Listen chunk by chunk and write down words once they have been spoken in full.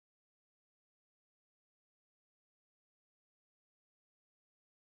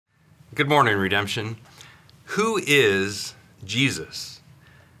Good morning, Redemption. Who is Jesus?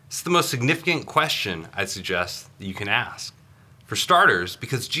 It's the most significant question I'd suggest that you can ask. For starters,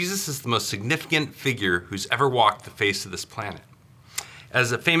 because Jesus is the most significant figure who's ever walked the face of this planet.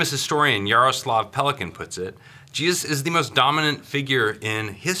 As a famous historian, Yaroslav Pelikan, puts it, Jesus is the most dominant figure in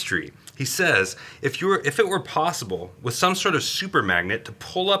history. He says, if it were possible, with some sort of super magnet, to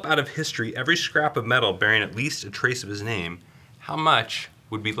pull up out of history every scrap of metal bearing at least a trace of his name, how much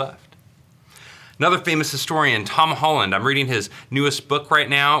would be left? Another famous historian, Tom Holland, I'm reading his newest book right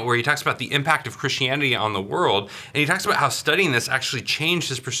now where he talks about the impact of Christianity on the world, and he talks about how studying this actually changed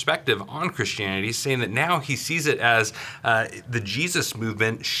his perspective on Christianity, saying that now he sees it as the Jesus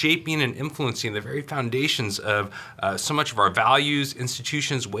movement shaping and influencing the very foundations of so much of our values,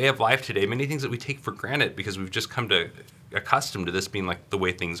 institutions, way of life today, many things that we take for granted because we've just come to accustomed to this being like the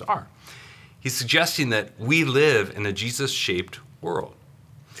way things are. He's suggesting that we live in a Jesus-shaped world.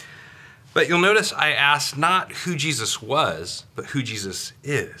 But you'll notice I asked not who Jesus was, but who Jesus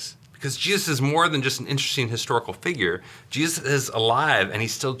is. Because Jesus is more than just an interesting historical figure. Jesus is alive and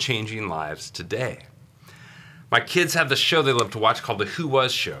he's still changing lives today. My kids have this show they love to watch called the Who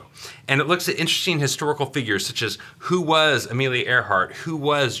Was Show. And it looks at interesting historical figures such as who was Amelia Earhart, who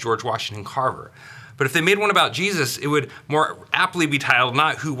was George Washington Carver. But if they made one about Jesus, it would more aptly be titled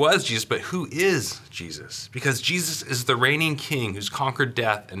not who was Jesus, but who is Jesus? Because Jesus is the reigning king who's conquered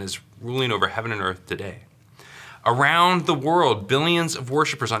death and is ruling over heaven and earth today. Around the world, billions of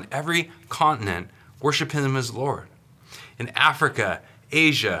worshipers on every continent worship him as Lord. In Africa,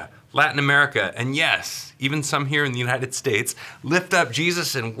 Asia, Latin America, and yes, even some here in the United States, lift up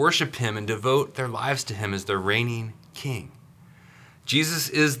Jesus and worship him and devote their lives to him as their reigning king. Jesus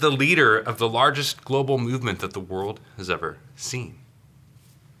is the leader of the largest global movement that the world has ever seen.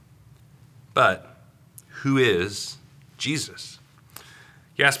 But who is Jesus?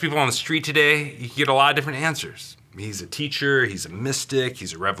 You ask people on the street today, you get a lot of different answers. He's a teacher, he's a mystic,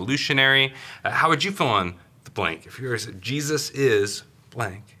 he's a revolutionary. How would you fill in the blank? If you were to say Jesus is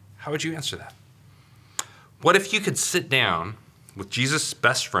blank, how would you answer that? What if you could sit down with Jesus'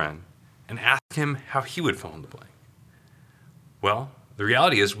 best friend and ask him how he would fill in the blank? Well, the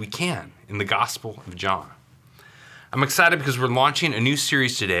reality is we can in the Gospel of John. I'm excited because we're launching a new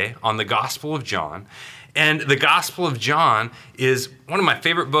series today on the Gospel of John. And the Gospel of John is one of my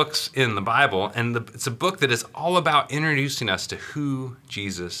favorite books in the Bible. And it's a book that is all about introducing us to who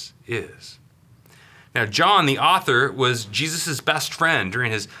Jesus is. Now, John, the author, was Jesus' best friend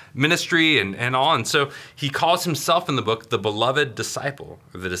during his ministry and all. And so he calls himself in the book the beloved disciple,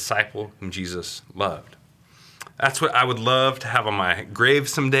 or the disciple whom Jesus loved. That's what I would love to have on my grave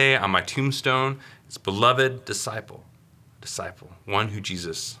someday, on my tombstone. It's beloved disciple, one who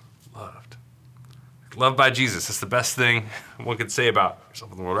Jesus loved. Loved by Jesus, that's the best thing one could say about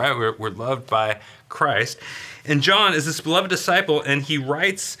yourself in the world, right? We're loved by Christ. And John is this beloved disciple, and he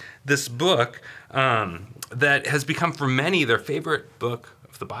writes this book that has become for many their favorite book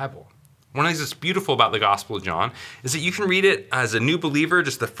of the Bible. One of the things that's beautiful about the Gospel of John is that you can read it as a new believer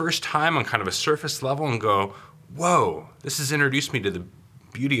just the first time on kind of a surface level and go, whoa, this has introduced me to the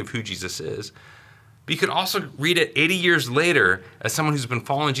beauty of who Jesus is. But you could also read it 80 years later as someone who's been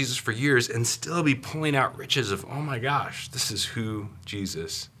following Jesus for years and still be pulling out riches of, oh my gosh, this is who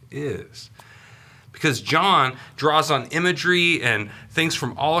Jesus is. Because John draws on imagery and things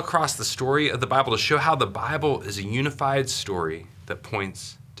from all across the story of the Bible to show how the Bible is a unified story that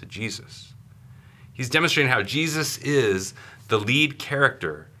points to Jesus. He's demonstrating how Jesus is the lead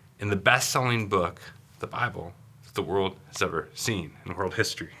character in the best-selling book, the Bible, that the world has ever seen in world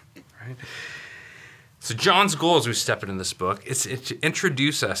history, right? So John's goal as we step into this book is to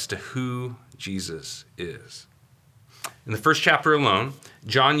introduce us to who Jesus is. In the first chapter alone,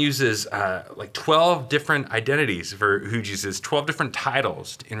 John uses 12 different identities for who Jesus is, 12 different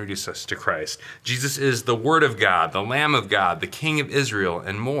titles to introduce us to Christ. Jesus is the Word of God, the Lamb of God, the King of Israel,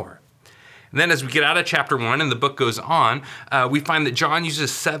 and more. And then as we get out of chapter 1 and the book goes on, we find that John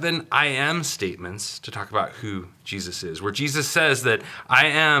uses 7 I am statements to talk about who Jesus is, where Jesus says that I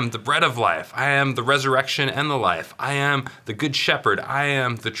am the bread of life, I am the resurrection and the life, I am the good shepherd, I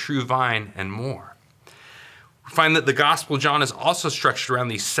am the true vine, and more. We find that the Gospel of John is also structured around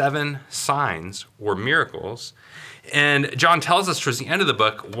these 7 signs or miracles. And John tells us towards the end of the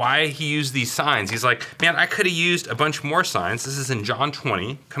book why he used these signs. He's like, man, I could have used a bunch more signs. This is in John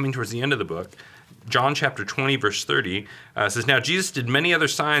 20, coming towards the end of the book. John chapter 20, verse 30 says, now Jesus did many other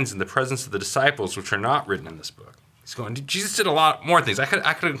signs in the presence of the disciples, which are not written in this book. He's going, Jesus did a lot more things. I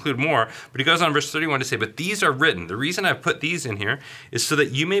could include more, but he goes on verse 31 to say, but these are written. The reason I've put these in here is so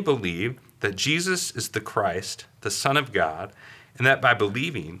that you may believe that Jesus is the Christ, the Son of God, and that by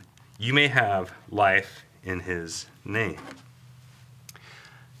believing you may have life in his name.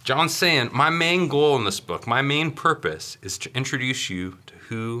 John's saying, my main goal in this book, my main purpose is to introduce you to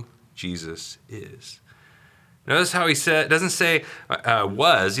who Jesus is. Notice how he said, doesn't say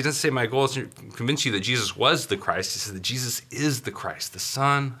was. He doesn't say my goal is to convince you that Jesus was the Christ. He says that Jesus is the Christ, the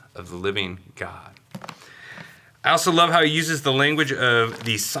Son of the living God. I also love how he uses the language of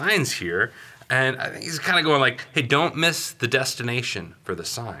these signs here. And I think he's kind of going like, hey, don't miss the destination for the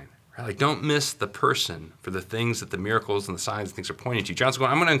sign. Right? Like, don't miss the person for the things that the miracles and the signs and things are pointing to. John's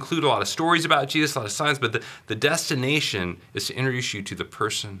going, I'm going to include a lot of stories about Jesus, a lot of signs, but the destination is to introduce you to the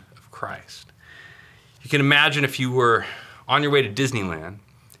person of Christ. You can imagine if you were on your way to Disneyland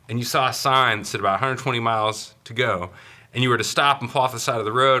and you saw a sign that said about 120 miles to go, and you were to stop and pull off the side of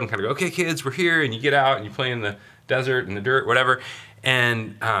the road and kind of go, okay, kids, we're here, and you get out and you play in the desert and the dirt, whatever,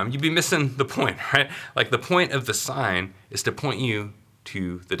 and you'd be missing the point, right? Like, the point of the sign is to point you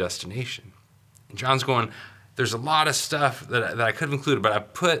to the destination. And John's going, there's a lot of stuff that I could have included, but I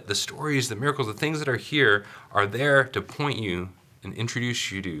put the stories, the miracles, the things that are here are there to point you and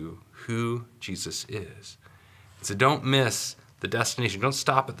introduce you to who Jesus is. So don't miss the destination. Don't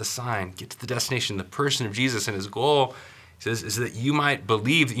stop at the sign. Get to the destination, the person of Jesus. And his goal, he says, is that you might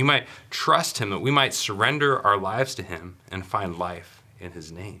believe, that you might trust him, that we might surrender our lives to him and find life in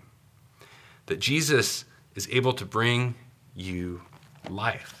his name. That Jesus is able to bring you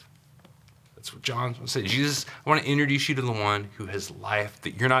life. That's what John said. Jesus, I want to introduce you to the one who has life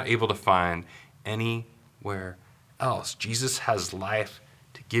that you're not able to find anywhere else. Jesus has life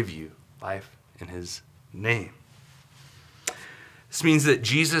to give you, life in his name. This means that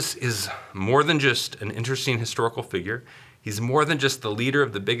Jesus is more than just an interesting historical figure. He's more than just the leader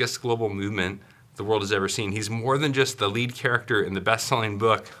of the biggest global movement the world has ever seen. He's more than just the lead character in the best-selling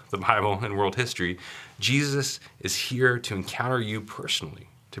book, the Bible, in world history. Jesus is here to encounter you personally,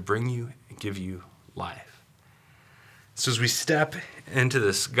 to bring you and give you life. So as we step into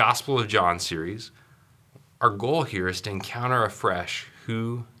this Gospel of John series, our goal here is to encounter afresh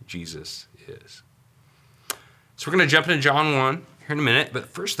who Jesus is. So we're going to jump into John 1 here in a minute, but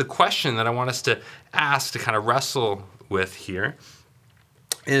first the question that I want us to ask, to kind of wrestle with here,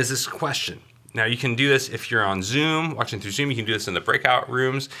 is this question. Now, you can do this if you're on Zoom, watching through Zoom. You can do this in the breakout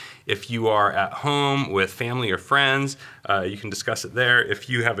rooms. If you are at home with family or friends, you can discuss it there. If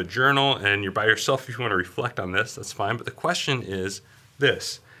you have a journal and you're by yourself, if you want to reflect on this, that's fine. But the question is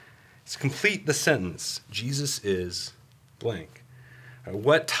this. It's complete the sentence. Jesus is blank.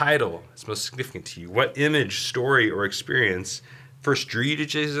 What title is most significant to you? What image, story, or experience first drew you to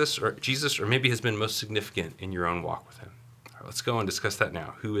Jesus, or maybe has been most significant in your own walk with him? All right, let's go and discuss that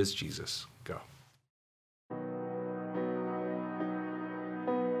now. Who is Jesus? Go.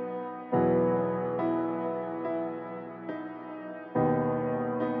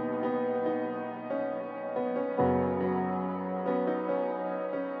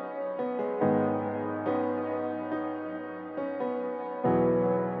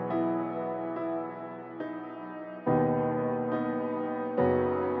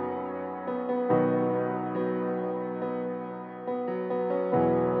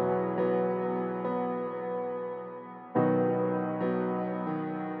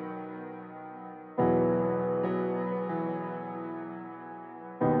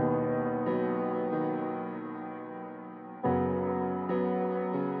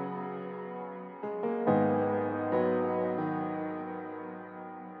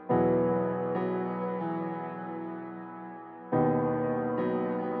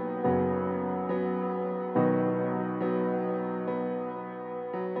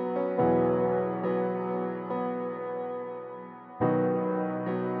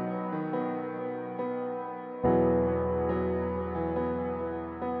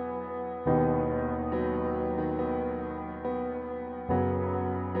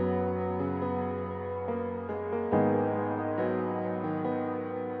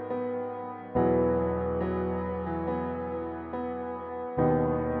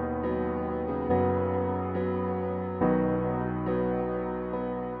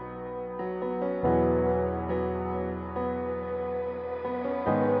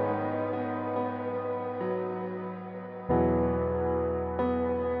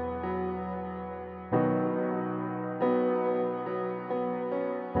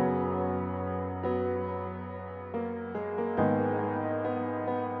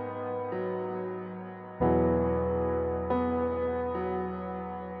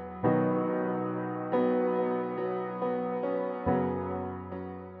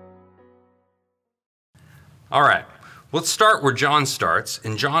 All right, let's start where John starts.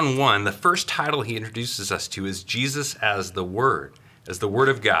 In John 1, the first title he introduces us to is Jesus as the Word, as the Word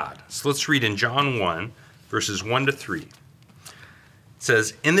of God. So let's read in John 1, verses 1 to 3. It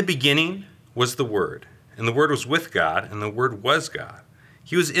says, "In the beginning was the Word, and the Word was with God, and the Word was God.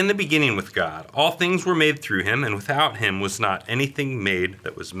 He was in the beginning with God. All things were made through him, and without him was not anything made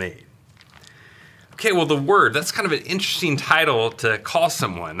that was made." Okay, well, the Word, that's kind of an interesting title to call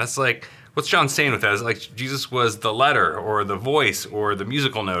someone. That's like, what's John saying with that? Is it like Jesus was the letter or the voice or the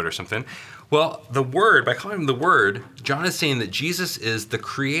musical note or something? Well, the Word, by calling him the Word, John is saying that Jesus is the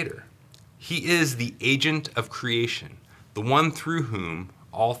creator. He is the agent of creation, the one through whom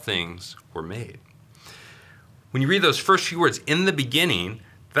all things were made. When you read those first few words, "in the beginning,"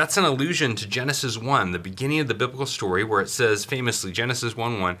 that's an allusion to Genesis 1, the beginning of the biblical story, where it says famously, Genesis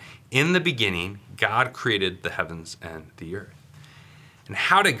 1:1, "In the beginning, God created the heavens and the earth." And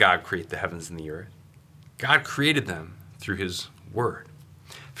how did God create the heavens and the earth? God created them through his Word.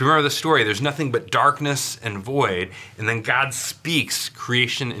 If you remember the story, there's nothing but darkness and void, and then God speaks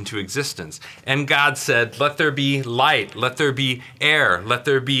creation into existence. And God said, "Let there be light, let there be air, let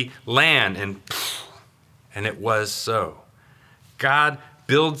there be land," and it was so. God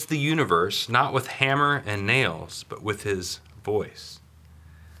builds the universe not with hammer and nails, but with his voice.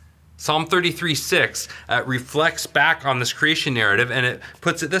 Psalm 33:6 reflects back on this creation narrative, and it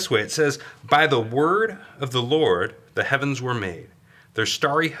puts it this way. It says, "By the word of the Lord the heavens were made, their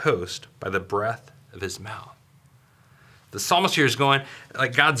starry host by the breath of his mouth." The psalmist here is going,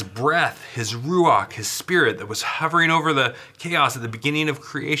 like God's breath, his ruach, his spirit that was hovering over the chaos at the beginning of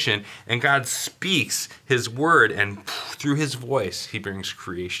creation, and God speaks his word, and through his voice, he brings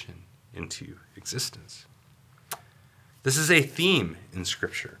creation into existence. This is a theme in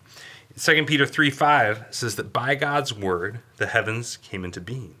Scripture. 2 Peter 3:5 says that by God's word, the heavens came into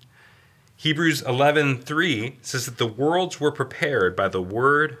being. Hebrews 11:3 says that the worlds were prepared by the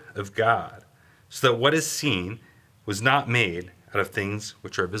word of God, so that what is seen was not made out of things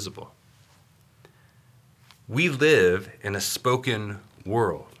which are visible. We live in a spoken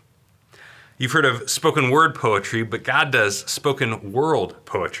world. You've heard of spoken word poetry, but God does spoken world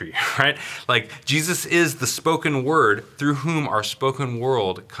poetry, right? Like Jesus is the spoken word through whom our spoken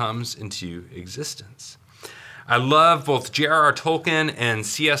world comes into existence. I love both J.R.R. Tolkien and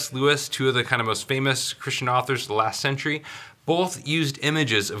C.S. Lewis, two of the kind of most famous Christian authors of the last century. Both used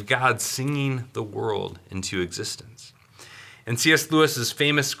images of God singing the world into existence. In C.S. Lewis's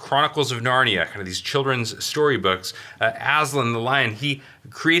famous Chronicles of Narnia, kind of these children's storybooks, Aslan the lion, he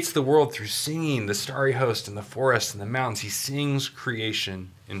creates the world through singing the starry host and the forests and the mountains. He sings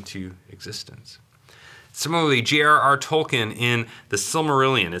creation into existence. Similarly, J.R.R. Tolkien in the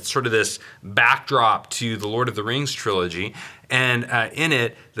Silmarillion, it's sort of this backdrop to the Lord of the Rings trilogy, and in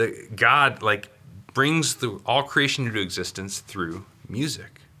it, God brings all creation into existence through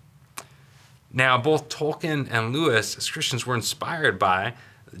music. Now, both Tolkien and Lewis, as Christians, were inspired by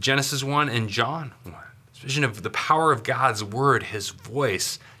Genesis 1 and John 1. This vision of the power of God's word, his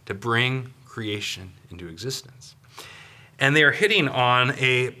voice, to bring creation into existence. And they are hitting on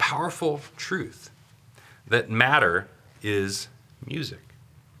a powerful truth that matter is music.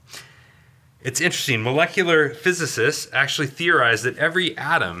 It's interesting. Molecular physicists actually theorize that every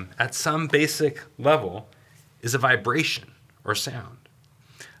atom at some basic level is a vibration or sound.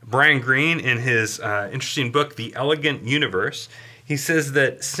 Brian Greene, in his interesting book, The Elegant Universe, he says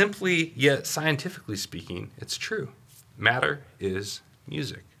that simply yet scientifically speaking, it's true. Matter is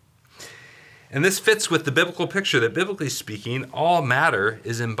music. And this fits with the biblical picture that, biblically speaking, all matter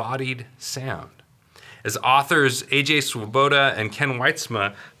is embodied sound. As authors A.J. Swoboda and Ken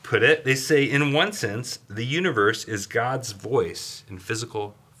Weitzma put it, they say, in one sense, the universe is God's voice in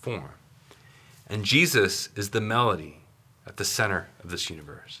physical form. And Jesus is the melody at the center of this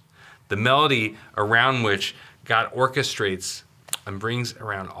universe. The melody around which God orchestrates and brings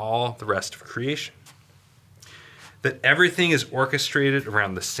around all the rest of creation. That everything is orchestrated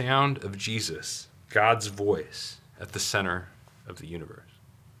around the sound of Jesus, God's voice at the center of the universe.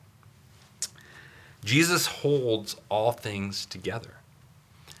 Jesus holds all things together.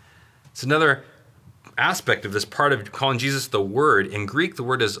 It's another aspect of this part of calling Jesus the Word. In Greek, the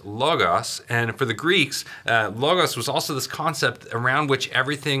word is logos, and for the Greeks, logos was also this concept around which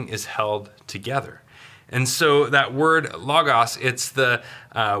everything is held together. And so that word logos, it's the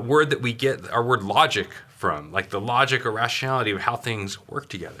word that we get our word logic from, like the logic or rationality of how things work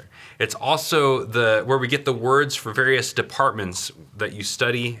together. It's also where we get the words for various departments that you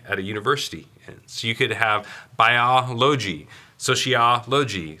study at a university. So you could have biology,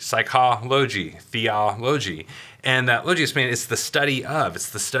 sociology, psychology, theology. And that logic, it's the study of. It's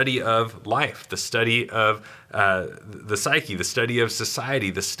the study of life, the study of the psyche, the study of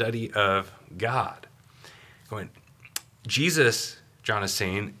society, the study of God. Jesus John is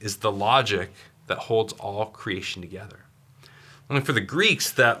saying, is the logic that holds all creation together. Only for the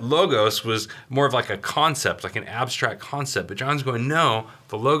Greeks, that logos was more of like a concept, like an abstract concept. But John's going, no,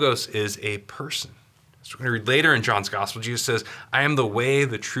 the logos is a person. So we're going to read later in John's gospel, Jesus says, I am the way,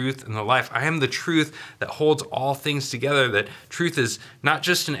 the truth, and the life. I am the truth that holds all things together. That truth is not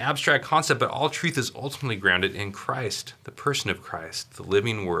just an abstract concept, but all truth is ultimately grounded in Christ, the person of Christ, the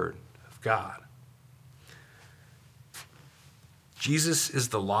living word of God. Jesus is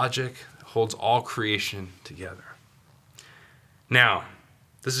the logic that holds all creation together. Now,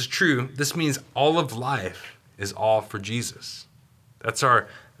 this is true. This means all of life is all for Jesus. That's our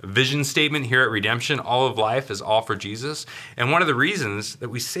vision statement here at Redemption. All of life is all for Jesus. And one of the reasons that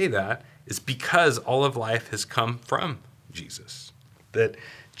we say that is because all of life has come from Jesus. That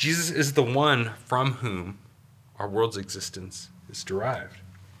Jesus is the one from whom our world's existence is derived.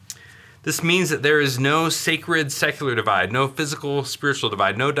 This means that there is no sacred secular divide, no physical spiritual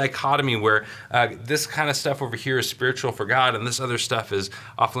divide, no dichotomy where this kind of stuff over here is spiritual for God and this other stuff is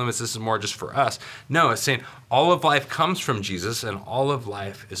off limits, this is more just for us. No, it's saying all of life comes from Jesus and all of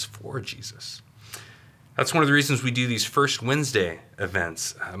life is for Jesus. That's one of the reasons we do these First Wednesday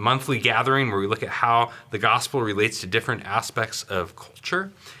events, a monthly gathering where we look at how the gospel relates to different aspects of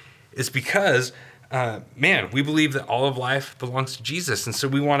culture. It's because we believe that all of life belongs to Jesus. And so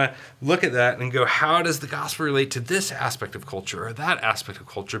we want to look at that and go, how does the gospel relate to this aspect of culture or that aspect of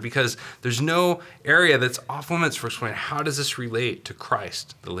culture? Because there's no area that's off limits for explaining how does this relate to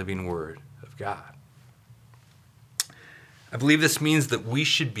Christ, the living word of God. I believe this means that we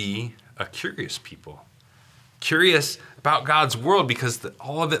should be a curious people. Curious about God's world because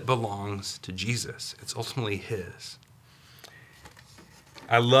all of it belongs to Jesus. It's ultimately his.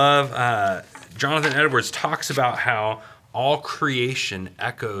 I love Jonathan Edwards talks about how all creation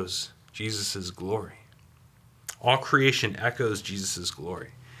echoes Jesus' glory. All creation echoes Jesus' glory.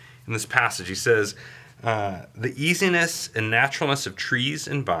 In this passage, he says, the easiness and naturalness of trees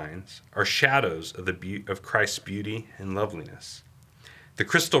and vines are shadows of Christ's beauty and loveliness. The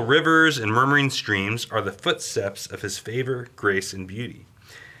crystal rivers and murmuring streams are the footsteps of his favor, grace, and beauty.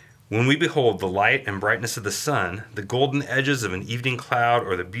 When we behold the light and brightness of the sun, the golden edges of an evening cloud,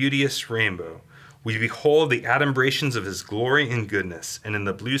 or the beauteous rainbow, we behold the adumbrations of his glory and goodness, and in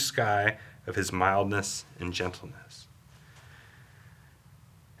the blue sky of his mildness and gentleness.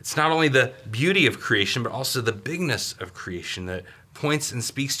 It's not only the beauty of creation, but also the bigness of creation that points and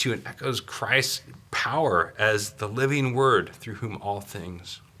speaks to and echoes Christ's power as the living word through whom all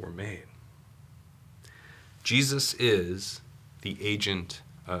things were made. Jesus is the agent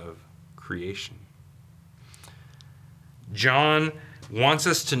of creation. John wants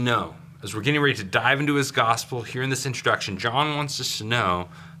us to know, as we're getting ready to dive into his gospel here in this introduction, John wants us to know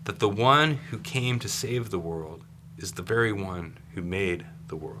that the one who came to save the world is the very one who made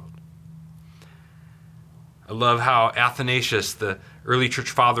the world. I love how Athanasius, the early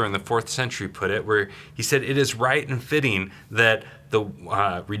church father in the 4th century, put it, where he said, it is right and fitting that the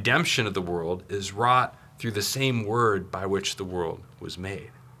redemption of the world is wrought through the same word by which the world was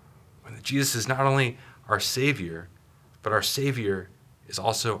made. When Jesus is not only our Savior, but our Savior is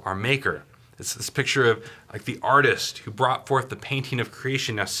also our Maker. It's this picture of like the artist who brought forth the painting of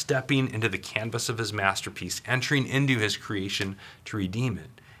creation, now stepping into the canvas of his masterpiece, entering into his creation to redeem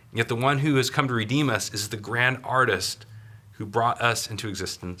it. And yet the one who has come to redeem us is the grand artist who brought us into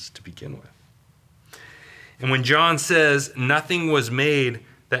existence to begin with. And when John says nothing was made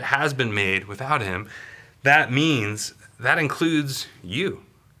that has been made without him, that means that includes you.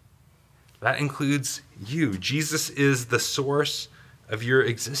 That includes you. Jesus is the source of your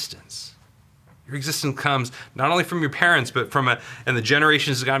existence. Your existence comes not only from your parents, but and the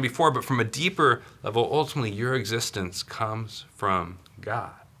generations that have gone before, but from a deeper level. Ultimately, your existence comes from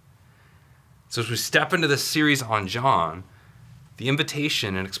God. So as we step into this series on John, the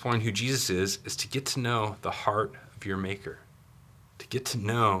invitation in exploring who Jesus is to get to know the heart of your Maker, to get to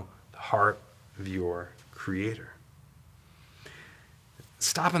know the heart of your Creator.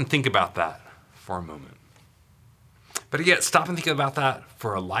 Stop and think about that for a moment. But yet, stop and think about that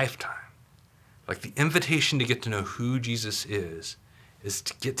for a lifetime. Like the invitation to get to know who Jesus is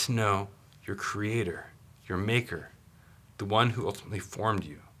to get to know your Creator, your Maker, the one who ultimately formed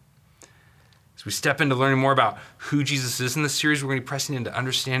you. As we step into learning more about who Jesus is in this series, we're going to be pressing into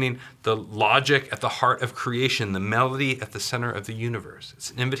understanding the logic at the heart of creation, the melody at the center of the universe. It's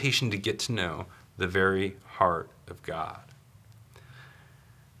an invitation to get to know the very heart of God.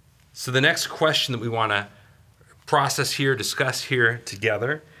 So the next question that we want to process here, discuss here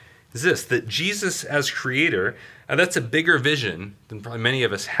together, is this, that Jesus as Creator That's a bigger vision than probably many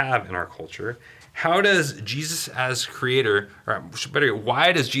of us have in our culture. How does Jesus as creator, or better yet,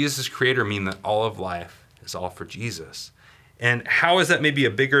 why does Jesus as creator mean that all of life is all for Jesus? And how is that maybe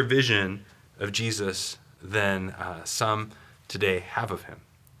a bigger vision of Jesus than some today have of him?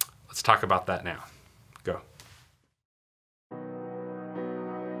 Let's talk about that now. Go.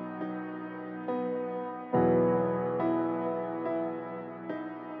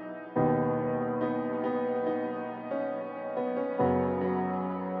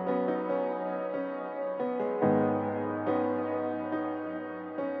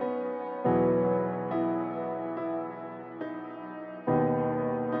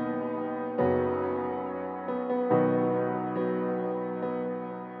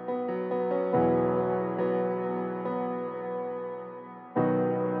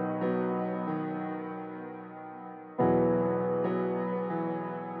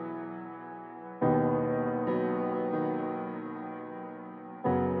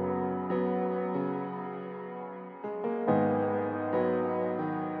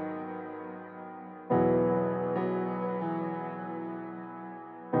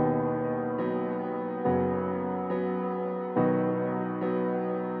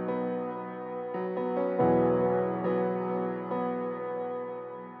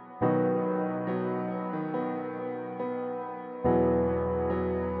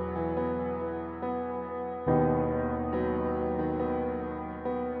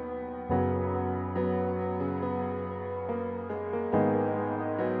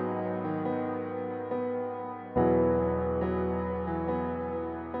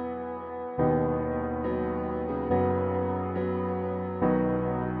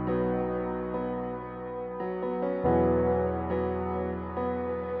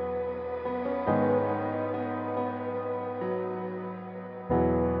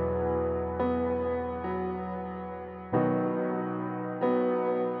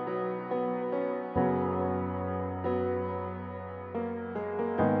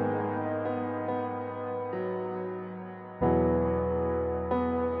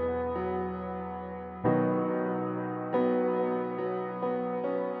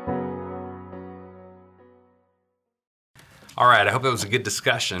 All right, I hope that was a good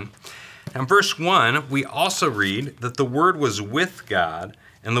discussion. Now, in verse 1, we also read that the Word was with God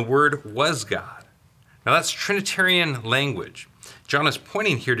and the Word was God. Now, that's Trinitarian language. John is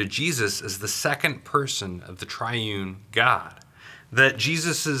pointing here to Jesus as the second person of the triune God. That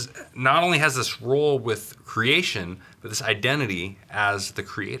Jesus not only has this role with creation, but this identity as the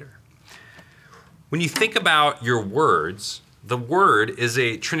creator. When you think about your words, the Word is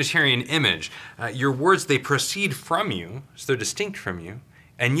a Trinitarian image. Your words, they proceed from you, so they're distinct from you,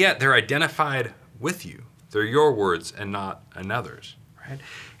 and yet they're identified with you. They're your words and not another's, right?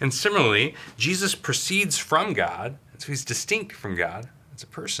 And similarly, Jesus proceeds from God, so he's distinct from God as a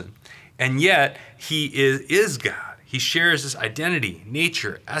person, and yet he is God. He shares this identity,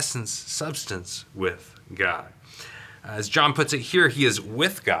 nature, essence, substance with God. As John puts it here, he is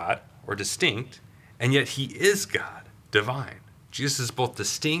with God, or distinct, and yet he is God. Divine. Jesus is both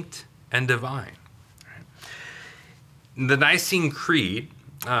distinct and divine. The Nicene Creed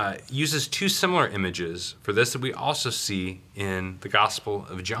uses two similar images for this that we also see in the Gospel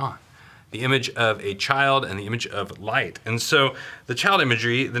of John. The image of a child and the image of light. And so the child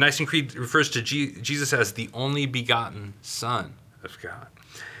imagery, the Nicene Creed refers to Jesus as the only begotten Son of God.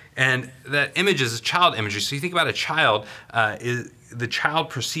 And that image is a child imagery. So you think about a child, the child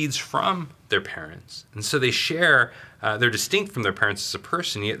proceeds from their parents. And so they share, they're distinct from their parents as a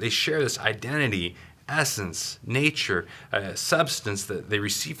person, yet they share this identity, essence, nature, substance that they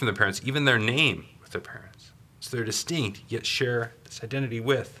receive from their parents, even their name with their parents. So they're distinct, yet share this identity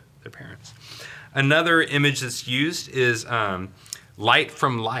with their parents. Another image that's used is light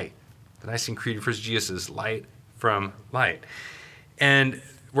from light. The Nicene Creed refers to Jesus as light from light. And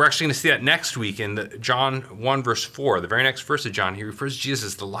we're actually going to see that next week in John 1, verse 4, the very next verse of John. He refers to Jesus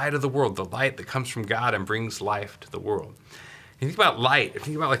as the light of the world, the light that comes from God and brings life to the world. If you think about light, if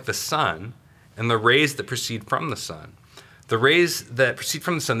you think about like the sun and the rays that proceed from the sun, the rays that proceed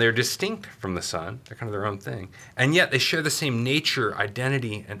from the sun, they're distinct from the sun. They're kind of their own thing. And yet they share the same nature,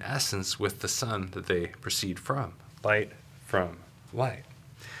 identity, and essence with the sun that they proceed from. Light from light.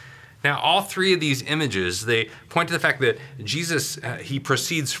 Now, all three of these images, they point to the fact that Jesus, he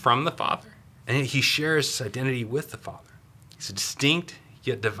proceeds from the Father, and he shares his identity with the Father. He's distinct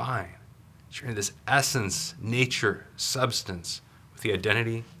yet divine, sharing this essence, nature, substance with the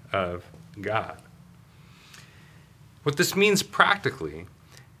identity of God. What this means practically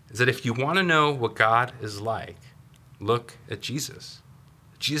is that if you want to know what God is like, look at Jesus.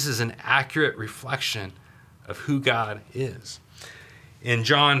 Jesus is an accurate reflection of who God is. In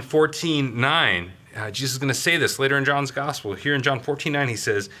John 14:9, Jesus is going to say this later in John's gospel. Here in John 14:9, he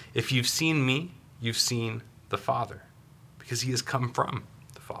says, "If you've seen me, you've seen the Father," because he has come from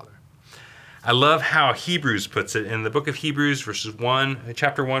the Father. I love how Hebrews puts it. In the book of Hebrews,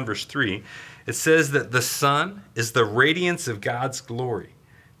 chapter 1, verse 3, it says that the Son is the radiance of God's glory,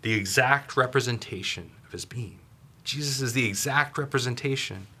 the exact representation of his being. Jesus is the exact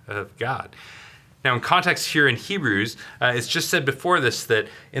representation of God. Now, in context here in Hebrews, it's just said before this that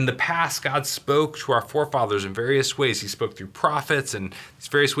in the past, God spoke to our forefathers in various ways. He spoke through prophets and these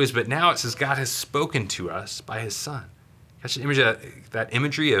various ways, but now it says God has spoken to us by his Son. Catch that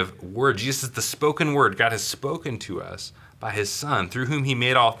imagery of word. Jesus is the spoken word. God has spoken to us by his Son, through whom he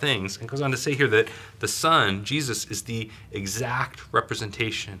made all things. And goes on to say here that the Son, Jesus, is the exact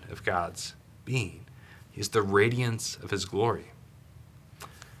representation of God's being. He is the radiance of his glory.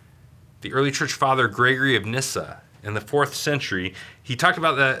 The early church father Gregory of Nyssa in the 4th century, he talked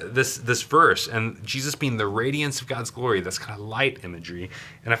about this verse and Jesus being the radiance of God's glory. That's kind of light imagery.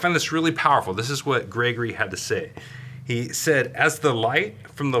 And I find this really powerful. This is what Gregory had to say. He said, "As the light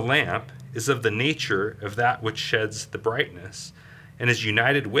from the lamp is of the nature of that which sheds the brightness and is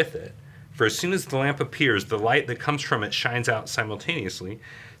united with it, for as soon as the lamp appears, the light that comes from it shines out simultaneously.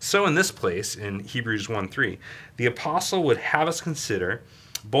 So in this place, in Hebrews 1:3, the apostle would have us consider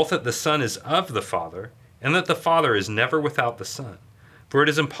both that the Son is of the Father, and that the Father is never without the Son. For it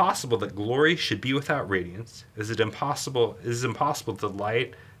is impossible that glory should be without radiance, as it is impossible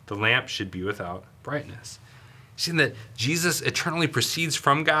that the lamp should be without brightness." Seeing that Jesus eternally proceeds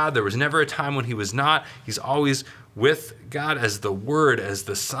from God, there was never a time when he was not. He's always with God as the Word, as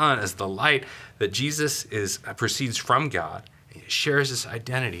the Son, as the light, that Jesus proceeds from God, and shares his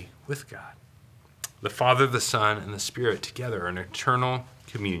identity with God. The Father, the Son, and the Spirit together are an eternal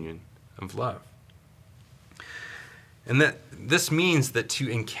communion of love. And that this means that to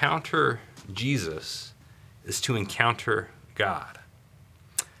encounter Jesus is to encounter God.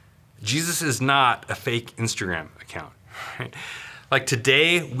 Jesus is not a fake Instagram account. Right? Like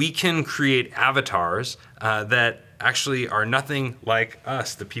today, we can create avatars that actually are nothing like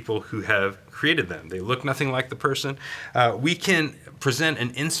us, the people who have created them. They look nothing like the person. We can present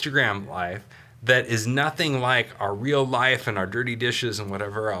an Instagram life that is nothing like our real life and our dirty dishes and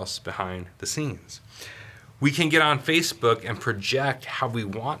whatever else behind the scenes. We can get on Facebook and project how we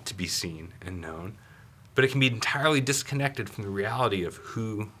want to be seen and known, but it can be entirely disconnected from the reality of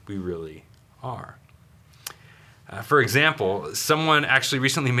who we really are. For example, someone actually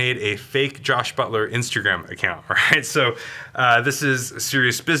recently made a fake Josh Butler Instagram account, right? So this is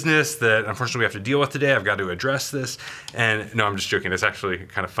serious business that unfortunately we have to deal with today. I've got to address this. And no, I'm just joking. It's actually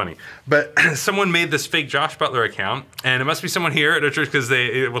kind of funny. But someone made this fake Josh Butler account, and it must be someone here at a church because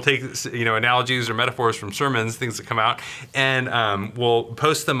they will take analogies or metaphors from sermons, things that come out, and we'll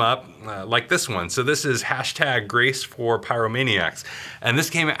post them up like this one. So this is #GraceForPyromaniacs. And this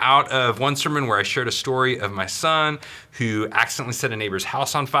came out of one sermon where I shared a story of my son who accidentally set a neighbor's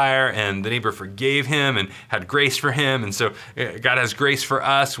house on fire, and the neighbor forgave him and had grace for him. And so God has grace for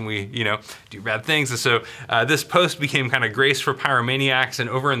us when we, do bad things. And so this post became kind of Grace for Pyromaniacs, and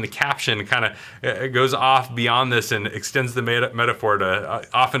over in the caption kind of goes off beyond this and extends the metaphor to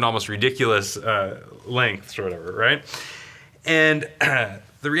often almost ridiculous lengths or whatever, right? And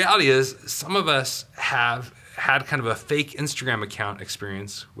the reality is some of us have had kind of a fake Instagram account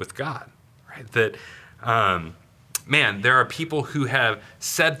experience with God, right? That, there are people who have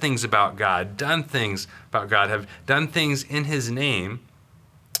said things about God, done things about God, have done things in his name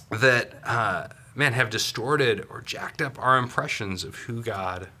that, have distorted or jacked up our impressions of who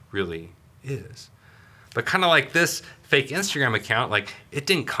God really is. But kind of like this fake Instagram account, it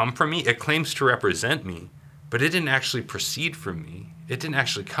didn't come from me. It claims to represent me, but it didn't actually proceed from me. It didn't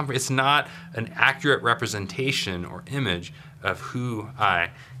actually come from me. It's not an accurate representation or image of who I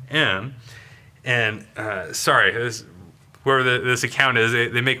am. And whoever this account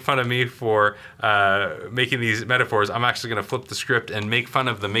is, they make fun of me for making these metaphors. I'm actually going to flip the script and make fun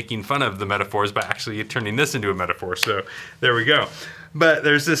of the making fun of the metaphors by actually turning this into a metaphor. So there we go. But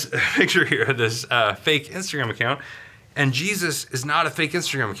there's this picture here, this fake Instagram account. And Jesus is not a fake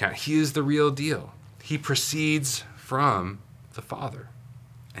Instagram account. He is the real deal. He proceeds from the Father,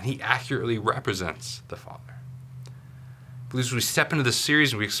 and he accurately represents the Father. As we step into this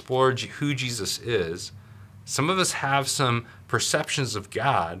series and we explore who Jesus is, some of us have some perceptions of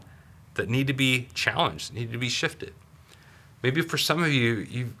God that need to be challenged, need to be shifted. Maybe for some of you,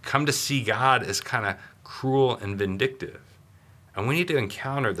 you've come to see God as kind of cruel and vindictive, and we need to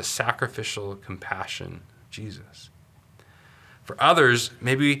encounter the sacrificial compassion of Jesus. For others,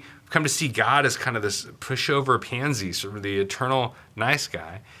 maybe we've come to see God as kind of this pushover pansy, sort of the eternal nice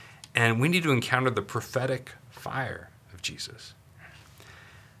guy. And we need to encounter the prophetic fire of Jesus.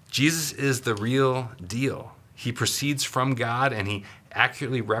 Jesus is the real deal. He proceeds from God, and he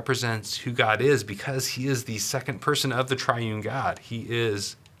accurately represents who God is because he is the second person of the triune God. He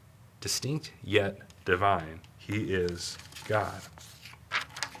is distinct yet divine. He is God.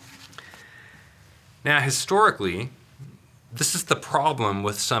 Now, historically, this is the problem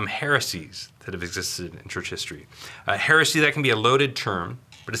with some heresies that have existed in church history. Heresy, that can be a loaded term,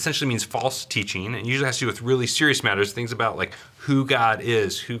 but essentially means false teaching, and usually has to do with really serious matters, things about like who God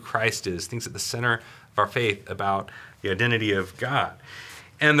is, who Christ is, things at the center of our faith about the identity of God.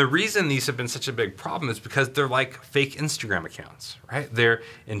 And the reason these have been such a big problem is because they're like fake Instagram accounts, right? They're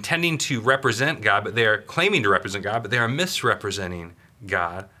intending to represent God, but they're claiming to represent God, but they are misrepresenting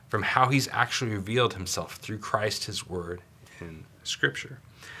God from how he's actually revealed himself through Christ, his word in Scripture.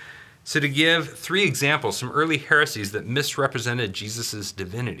 So to give 3 examples, some early heresies that misrepresented Jesus'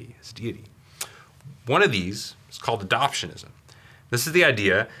 divinity, his deity. One of these is called adoptionism. This is the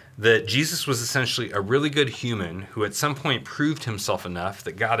idea that Jesus was essentially a really good human who at some point proved himself enough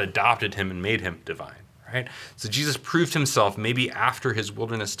that God adopted him and made him divine, right? So Jesus proved himself maybe after his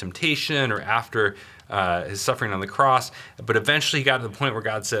wilderness temptation or after his suffering on the cross, but eventually he got to the point where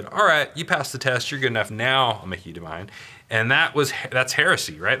God said, all right, you passed the test, you're good enough, now I'll make you divine. And that's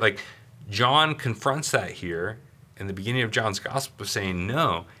heresy, right? Like John confronts that here in the beginning of John's gospel, saying,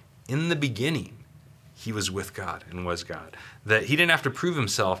 no, in the beginning, he was with God and was God. That he didn't have to prove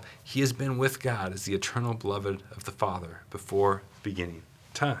himself. He has been with God as the eternal beloved of the Father before beginning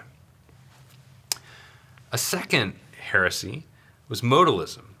time. A second heresy was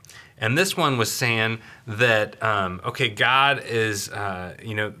modalism. And this one was saying that, God is,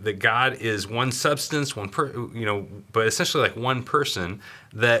 that God is one substance, but essentially like one person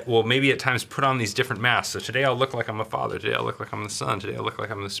that will maybe at times put on these different masks. So today I'll look like I'm a father. Today I'll look like I'm the son. Today I'll look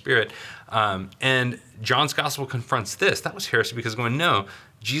like I'm the Spirit. And John's gospel confronts this. That was heresy because going, no,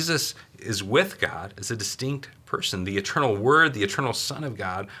 Jesus is with God as a distinct person. The eternal Word, the eternal Son of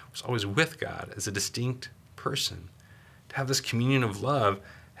God was always with God as a distinct person. To have this communion of love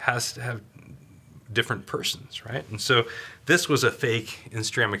has to have different persons, right? And so this was a fake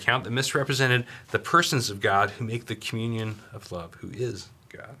Instagram account that misrepresented the persons of God who make the communion of love, who is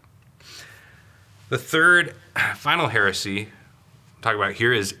God. The third, final heresy we'll talk about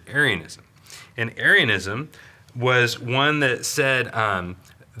here is Arianism. And Arianism was one that said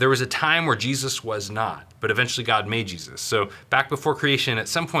there was a time where Jesus was not, but eventually God made Jesus. So back before creation, at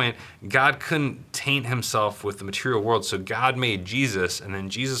some point, God couldn't taint himself with the material world, so God made Jesus, and then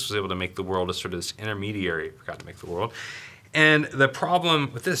Jesus was able to make the world as sort of this intermediary for God to make the world. And the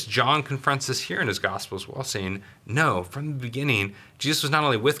problem with this, John confronts this here in his gospel as well, saying, no, from the beginning, Jesus was not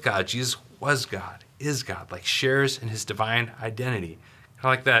only with God, Jesus was God, is God, like shares in his divine identity.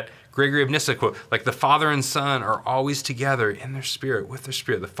 Kind of like that Gregory of Nyssa quote, like the Father and Son are always together in their spirit, with their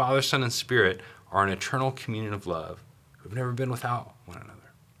spirit. The Father, Son, and Spirit are an eternal communion of love who have never been without one another.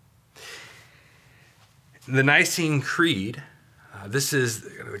 The Nicene Creed, this is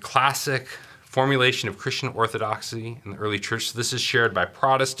the classic formulation of Christian orthodoxy in the early church. So this is shared by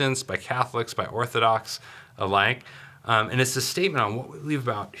Protestants, by Catholics, by Orthodox alike. And it's a statement on what we believe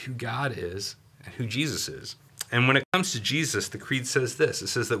about who God is and who Jesus is. And when it comes to Jesus, the Creed says this. It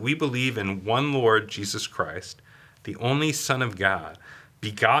says that we believe in one Lord Jesus Christ, the only Son of God,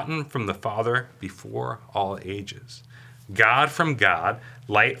 begotten from the Father before all ages. God from God,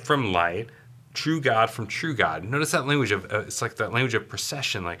 light from light, true God from true God. Notice that language of, it's like that language of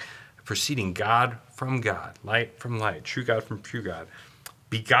procession, like proceeding God from God, light from light, true God from true God.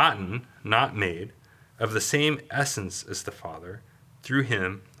 Begotten, not made, of the same essence as the Father. Through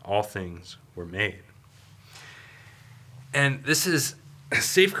him, all things were made. And this is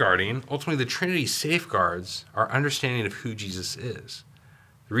safeguarding, ultimately the Trinity safeguards our understanding of who Jesus is.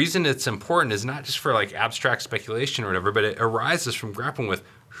 The reason it's important is not just for like abstract speculation or whatever, but it arises from grappling with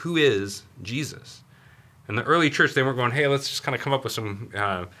who is Jesus. In the early church, they weren't going, hey, let's just kind of come up with some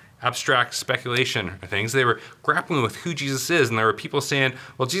abstract speculation or things. They were grappling with who Jesus is, and there were people saying,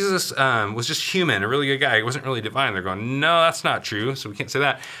 well, Jesus was just human, a really good guy. He wasn't really divine. They're going, no, that's not true, so we can't say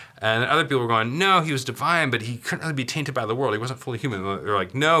that. And other people were going, no, he was divine, but he couldn't really be tainted by the world. He wasn't fully human. They're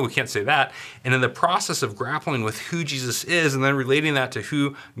like, no, we can't say that. And in the process of grappling with who Jesus is and then relating that to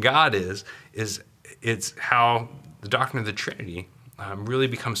who God is it's how the doctrine of the Trinity really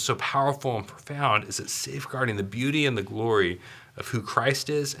becomes so powerful and profound, is it's safeguarding the beauty and the glory of who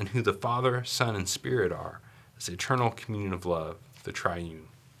Christ is and who the Father, Son, and Spirit are, as the eternal communion of love, the triune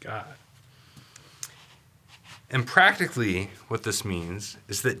God. And practically, what this means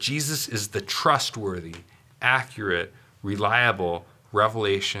is that Jesus is the trustworthy, accurate, reliable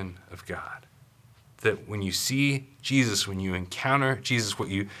revelation of God. That when you see Jesus, when you encounter Jesus, what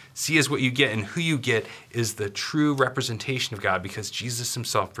you see is what you get, and who you get is the true representation of God, because Jesus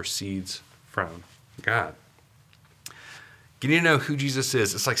himself proceeds from God. Getting to know who Jesus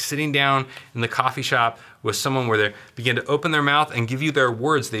is, it's like sitting down in the coffee shop with someone where they begin to open their mouth and give you their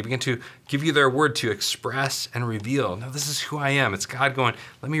words. They begin to give you their word to express and reveal. No, this is who I am. It's God going,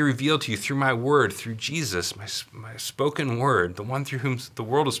 let me reveal to you through my word, through Jesus, my spoken word, the one through whom the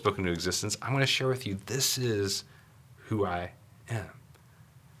world is spoken into existence. I'm going to share with you, this is who I am.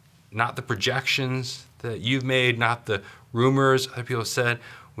 Not the projections that you've made, not the rumors other people have said.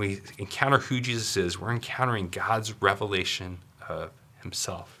 We encounter who Jesus is. We're encountering God's revelation of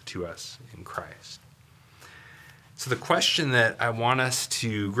himself to us in Christ. So the question that I want us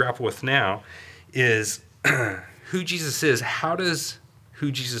to grapple with now is who Jesus is. How does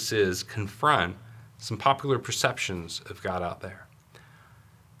who Jesus is confront some popular perceptions of God out there?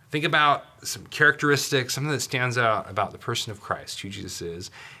 Think about some characteristics, something that stands out about the person of Christ, who Jesus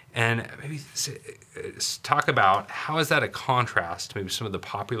is, and maybe talk about how is that a contrast to maybe some of the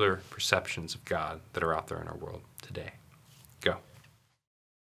popular perceptions of God that are out there in our world today. Go.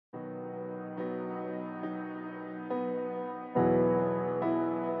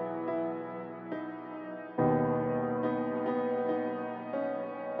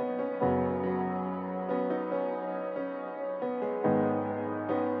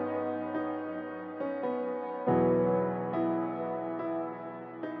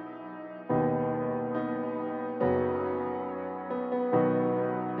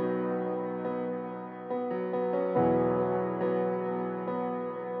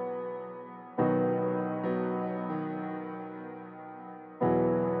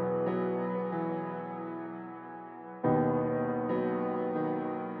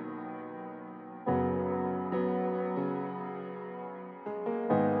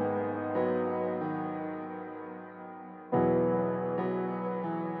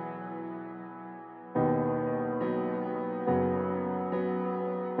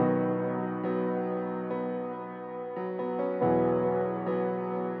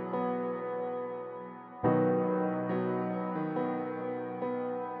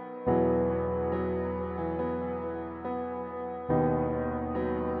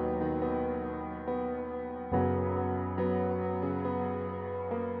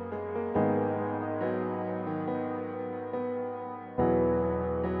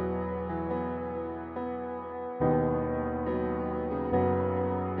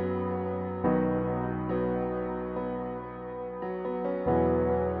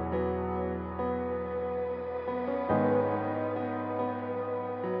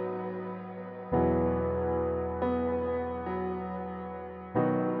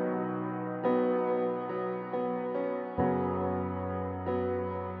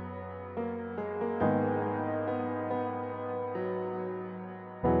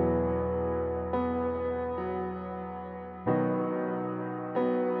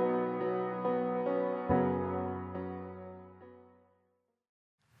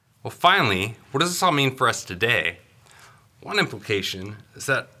 Well, finally, what does this all mean for us today? One implication is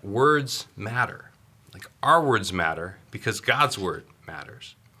that words matter. Like our words matter because God's word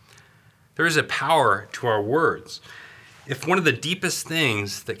matters. There is a power to our words. If one of the deepest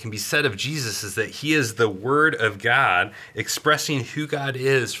things that can be said of Jesus is that he is the Word of God, expressing who God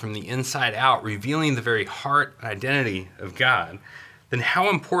is from the inside out, revealing the very heart and identity of God, then how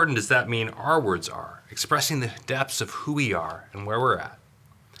important does that mean our words are, expressing the depths of who we are and where we're at?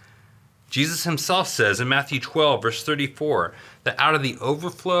 Jesus himself says in Matthew 12, verse 34, that out of the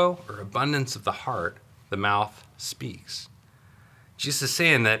overflow or abundance of the heart, the mouth speaks. Jesus is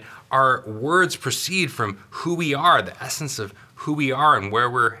saying that our words proceed from who we are, the essence of who we are and where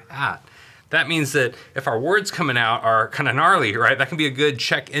we're at. That means that if our words coming out are kind of gnarly, right, that can be a good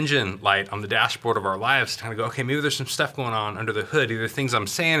check engine light on the dashboard of our lives to kind of go, okay, maybe there's some stuff going on under the hood, either things I'm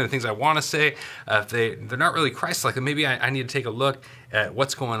saying or things I want to say. If they're not really Christ-like, then maybe I need to take a look at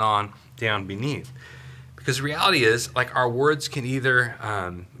what's going on down beneath. Because the reality is, like, our words can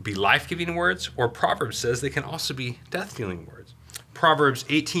either be life-giving words, or Proverbs says they can also be death-dealing words. Proverbs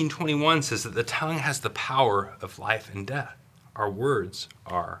 18:21 says that the tongue has the power of life and death. Our words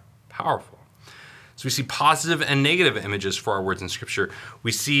are powerful. So we see positive and negative images for our words in Scripture.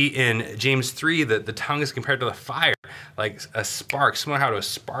 We see in James 3 that the tongue is compared to the fire, like a spark, similar how a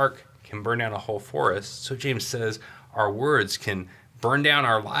spark can burn down a whole forest. So James says our words can burn down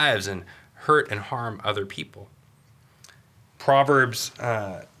our lives and hurt and harm other people. Proverbs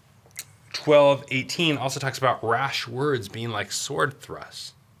 12:18 also talks about rash words being like sword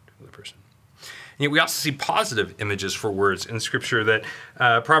thrusts to the person. And yet we also see positive images for words in Scripture that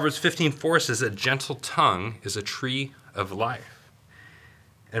Proverbs 15:4 says a gentle tongue is a tree of life.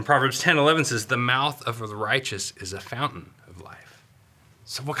 And Proverbs 10:11 says the mouth of the righteous is a fountain of life.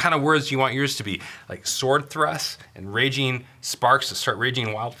 So what kind of words do you want yours to be? Like sword thrusts and raging sparks that start raging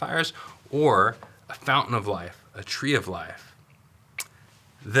wildfires, or a fountain of life, a tree of life?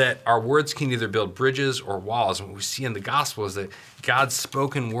 That our words can either build bridges or walls. And what we see in the gospel is that God's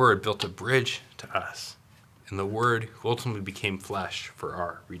spoken word built a bridge to us, and the word who ultimately became flesh for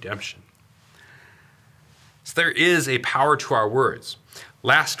our redemption. So there is a power to our words.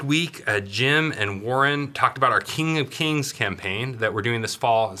 Last week, Jim and Warren talked about our King of Kings campaign that we're doing this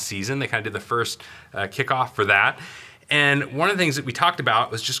fall season. They kind of did the first kickoff for that. And one of the things that we talked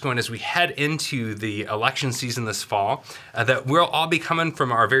about was just going as we head into the election season this fall, that we'll all be coming from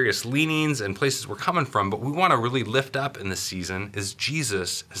our various leanings and places we're coming from, but we want to really lift up in this season is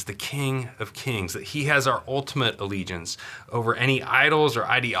Jesus as the King of Kings, that he has our ultimate allegiance over any idols or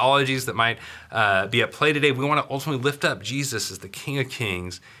ideologies that might be at play today. We want to ultimately lift up Jesus as the King of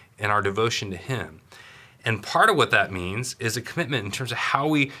Kings in our devotion to him. And part of what that means is a commitment in terms of how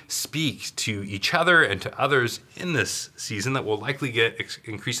we speak to each other and to others in this season that will likely get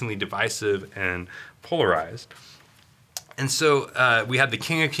increasingly divisive and polarized. And so we had the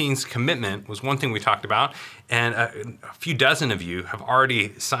King of Kings commitment was one thing we talked about, and a few dozen of you have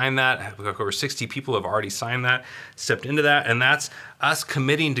already signed that. Over 60 people have already signed that, stepped into that, and that's us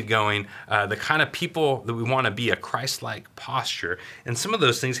committing to going the kind of people that we want to be, a Christ-like posture. And some of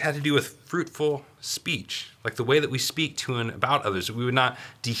those things had to do with fruitful speech, like the way that we speak to and about others. That we would not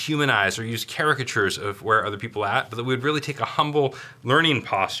dehumanize or use caricatures of where other people are at, but that we would really take a humble learning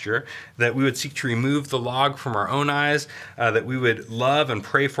posture, that we would seek to remove the log from our own eyes, that we would love and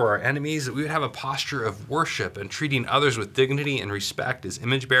pray for our enemies, that we would have a posture of worship and treating others with dignity and respect as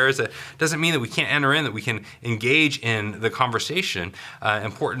image bearers. That doesn't mean that we can't enter in, that we can engage in the conversation,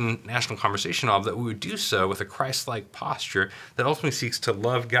 important national conversation, all that we would do so with a Christ-like posture that ultimately seeks to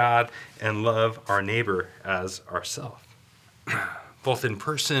love God and love our neighbor as ourselves, both in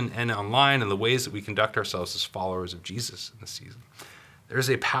person and online, and the ways that we conduct ourselves as followers of Jesus in this season.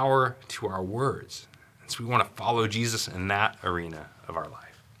 There's a power to our words, and so we want to follow Jesus in that arena of our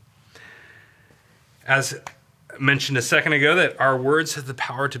life. As mentioned a second ago, that our words have the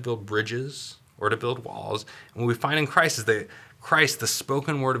power to build bridges or to build walls. And what we find in Christ is that Christ, the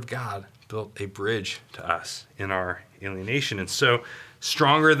spoken word of God, built a bridge to us in our alienation. And so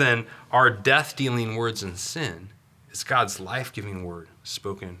stronger than our death-dealing words in sin is God's life-giving word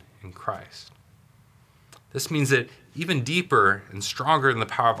spoken in Christ. This means that even deeper and stronger than the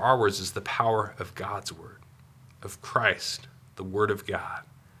power of our words is the power of God's word, of Christ, the word of God,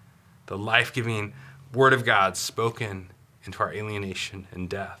 the life-giving word of God spoken into our alienation and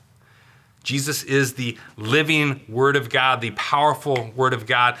death. Jesus is the living word of God, the powerful word of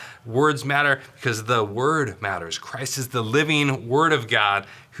God. Words matter because the word matters. Christ is the living word of God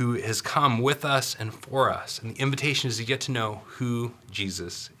who has come with us and for us. And the invitation is to get to know who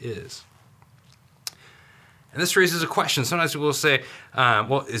Jesus is. And this raises a question. Sometimes people will say,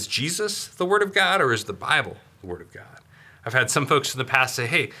 well, is Jesus the word of God or is the Bible the word of God? I've had some folks in the past say,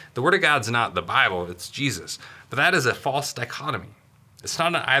 hey, the word of God's not the Bible, it's Jesus. But that is a false dichotomy. It's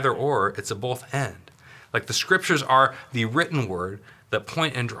not an either or, it's a both and. Like the scriptures are the written word that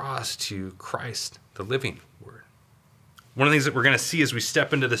point and draw us to Christ, the living word. One of the things that we're going to see as we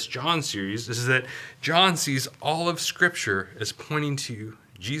step into this John series is that John sees all of scripture as pointing to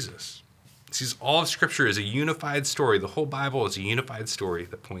Jesus. He sees all of scripture as a unified story. The whole Bible is a unified story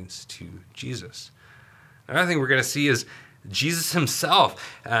that points to Jesus. Another thing we're going to see is Jesus himself,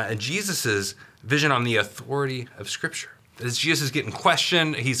 and Jesus' vision on the authority of scripture. As Jesus is getting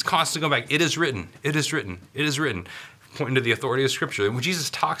questioned, he's constantly going back, it is written, it is written, it is written, pointing to the authority of Scripture. And when Jesus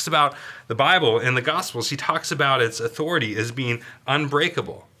talks about the Bible and the Gospels, he talks about its authority as being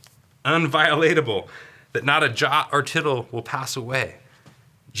unbreakable, unviolatable, that not a jot or tittle will pass away.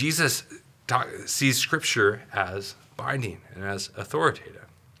 Jesus sees Scripture as binding and as authoritative.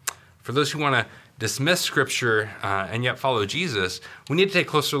 For those who want to dismiss Scripture and yet follow Jesus, we need to take a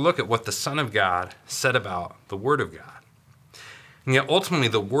closer look at what the Son of God said about the Word of God. And yet ultimately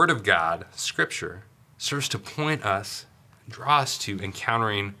the Word of God, Scripture, serves to point us, draw us to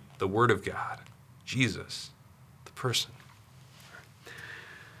encountering the Word of God, Jesus, the person.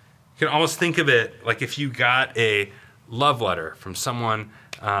 You can almost think of it like if you got a love letter from someone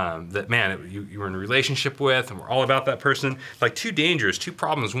that, man, you were in a relationship with, and we're all about that person. Like two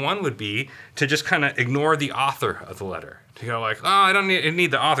problems. One would be to just kind of ignore the author of the letter. To go like, oh, I don't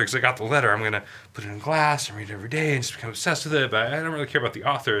need the author because I got the letter. I'm going to put it in a glass and read it every day and just become obsessed with it, but I don't really care about the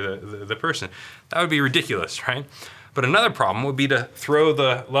author, the person. That would be ridiculous, right? But another problem would be to throw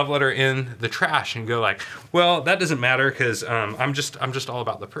the love letter in the trash and go like, well, that doesn't matter because I'm just all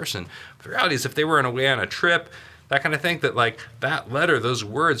about the person. But the reality is if they were away on a trip, that kind of thing, that like that letter, those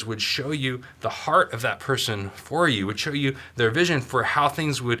words would show you the heart of that person for you, would show you their vision for how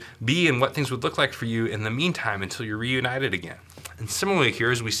things would be and what things would look like for you in the meantime until you're reunited again. And similarly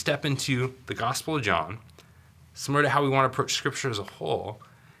here, as we step into the Gospel of John, similar to how we want to approach Scripture as a whole,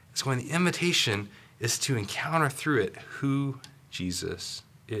 it's going, the invitation is to encounter through it who Jesus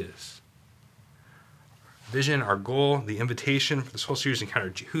is. Vision, our goal, the invitation for this whole series,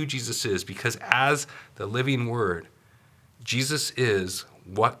 encounter who Jesus is, because as the living Word, Jesus is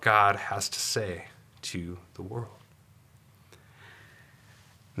what God has to say to the world.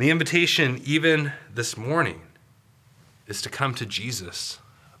 And the invitation, even this morning, is to come to Jesus,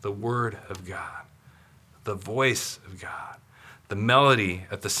 the Word of God, the voice of God, the melody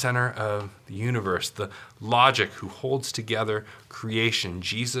at the center of the universe, the logic who holds together creation,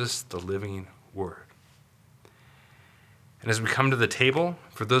 Jesus, the living Word. And as we come to the table,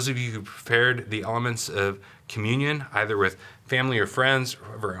 for those of you who prepared the elements of communion, either with family or friends, or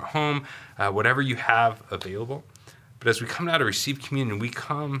whoever at home, whatever you have available, but as we come now to receive communion, we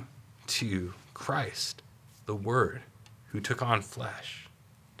come to Christ, the Word, who took on flesh,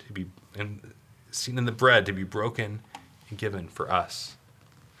 to be seen in the bread, to be broken and given for us.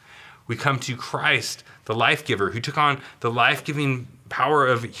 We come to Christ, the life giver, who took on the life-giving power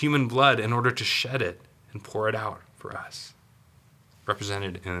of human blood in order to shed it and pour it out for us,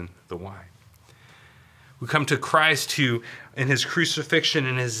 represented in the wine. We come to Christ who, in his crucifixion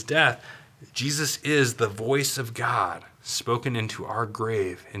and his death, Jesus is the voice of God spoken into our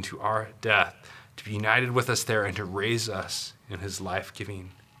grave, into our death, to be united with us there and to raise us in his life-giving,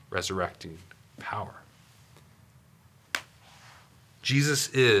 resurrecting power. Jesus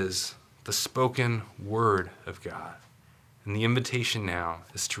is the spoken word of God. And the invitation now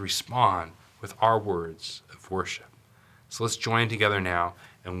is to respond with our words of worship. So let's join together now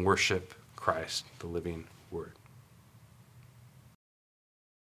and worship Christ, the living Word.